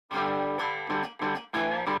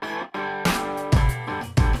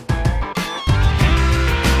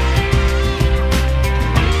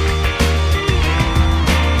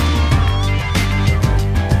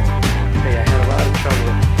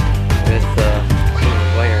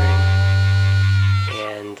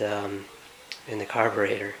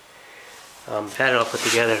carburetor. I've had it all put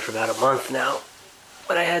together for about a month now,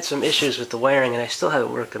 but I had some issues with the wiring and I still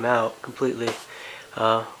haven't worked them out completely.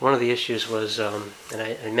 One of the issues was, and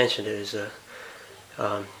I mentioned it, is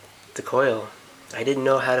the coil. I didn't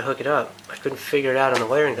know how to hook it up. I couldn't figure it out on the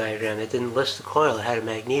wiring diagram. It didn't list the coil. It had a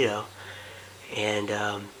magneto, and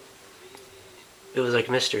it was like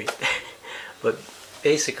a mystery. But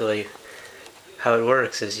basically, how it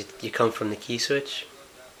works is you come from the key switch,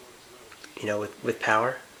 you know, with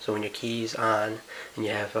power. So when your key's on and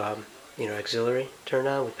you have auxiliary turned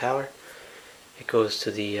on with power, it goes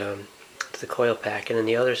to the coil pack, and then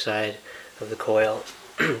the other side of the coil,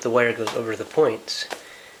 the wire goes over the points.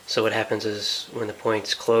 So what happens is when the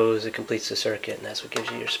points close, it completes the circuit, and that's what gives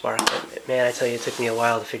you your spark. But man, I tell you, it took me a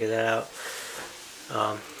while to figure that out.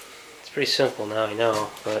 It's pretty simple now, I know,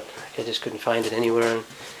 but I just couldn't find it anywhere. And,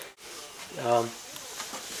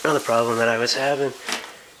 another problem that I was having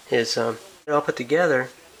is it all put together,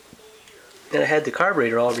 and I had the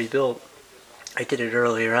carburetor all rebuilt. I did it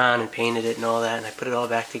earlier on and painted it and all that, and I put it all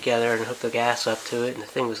back together and hooked the gas up to it, and the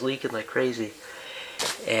thing was leaking like crazy.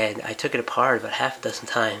 And I took it apart about half a dozen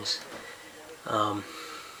times. I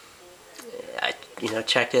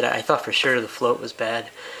checked it. I thought for sure the float was bad,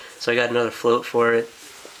 so I got another float for it,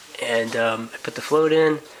 and I put the float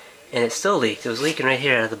in, and it still leaked. It was leaking right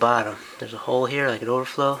here at the bottom. There's a hole here, like an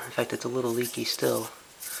overflow. In fact, it's a little leaky still,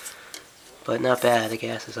 but not bad. The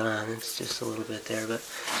gas is on. It's just a little bit there, but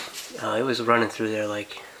it was running through there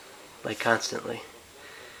like constantly.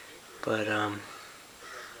 But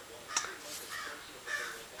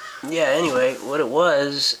yeah, anyway, what it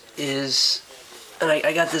was is, and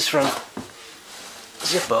I got this from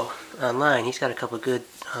Zippo online. He's got a couple of good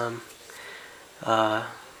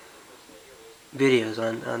videos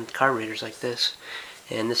on carburetors like this.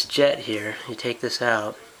 And this jet here, you take this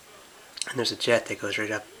out, and there's a jet that goes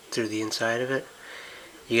right up through the inside of it.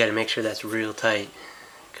 You got to make sure that's real tight,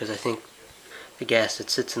 because I think the gas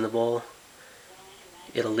that sits in the bowl,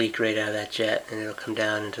 it'll leak right out of that jet, and it'll come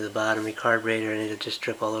down into the bottom of the carburetor, and it'll just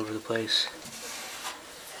drip all over the place.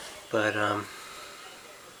 But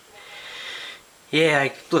yeah,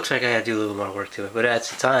 it looks like I gotta do a little more work to it, but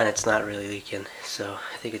as it's on, it's not really leaking, so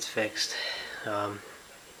I think it's fixed.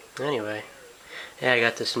 Anyway, yeah, I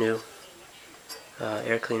got this new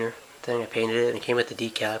air cleaner thing. I painted it, and it came with the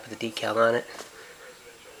decal. I put the decal on it.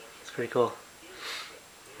 It's pretty cool.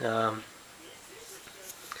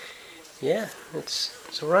 Yeah,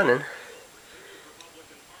 it's running.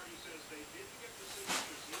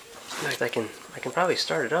 In fact, I can probably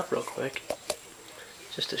start it up real quick,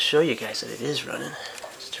 just to show you guys that it is running.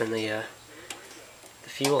 Let's turn the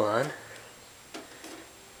fuel on.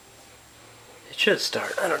 It should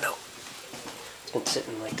start. I don't know. It's been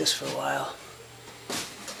sitting like this for a while.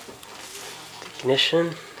 The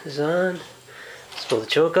ignition is on. Let's pull the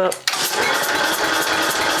choke up.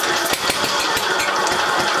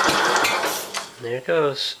 There it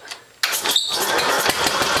goes.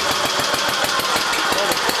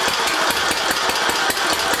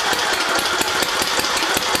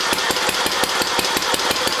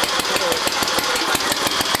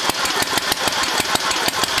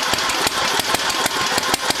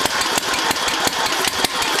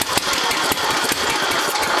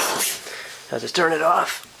 I'll just turn it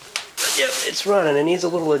off. Yep, it's running. It needs a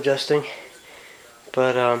little adjusting,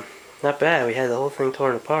 but not bad. We had the whole thing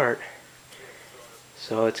torn apart.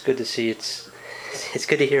 So it's good to see it's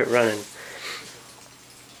good to hear it running.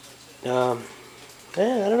 Yeah,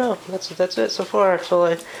 I don't know. That's it so far. That's all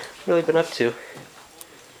I've really been up to.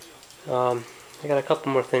 I got a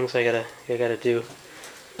couple more things I gotta do.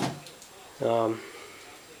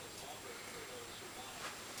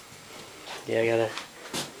 Yeah,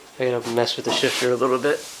 I gotta mess with the shifter a little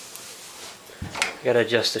bit. I gotta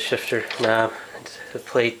adjust the shifter knob. The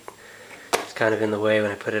plate is kind of in the way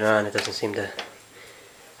when I put it on. It doesn't seem to.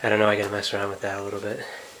 I don't know, I gotta mess around with that a little bit.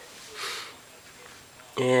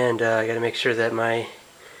 And I gotta make sure that my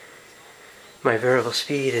variable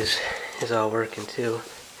speed is all working too.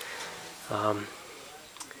 I'll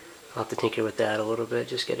have to tinker with that a little bit,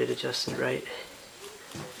 just get it adjusted right.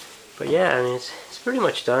 But yeah, I mean, it's pretty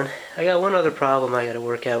much done. I got one other problem I gotta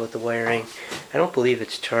work out with the wiring. I don't believe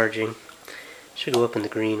it's charging. It should go up in the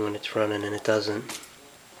green when it's running, and it doesn't.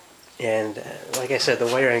 And like I said, the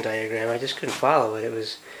wiring diagram, I just couldn't follow it. It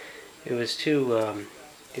was too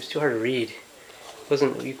hard to read.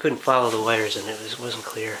 You couldn't follow the wires, and it wasn't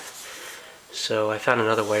clear. So I found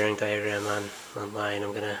another wiring diagram online.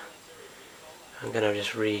 I'm gonna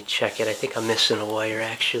just recheck it. I think I'm missing a wire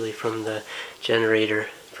actually from the generator,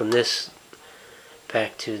 from this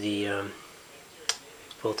back to the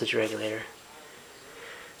voltage regulator,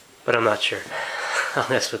 but I'm not sure. I'll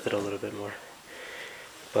mess with it a little bit more.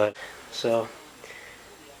 But so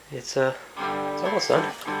it's almost done.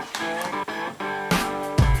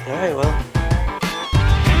 All right, well,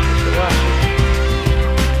 thanks for watching.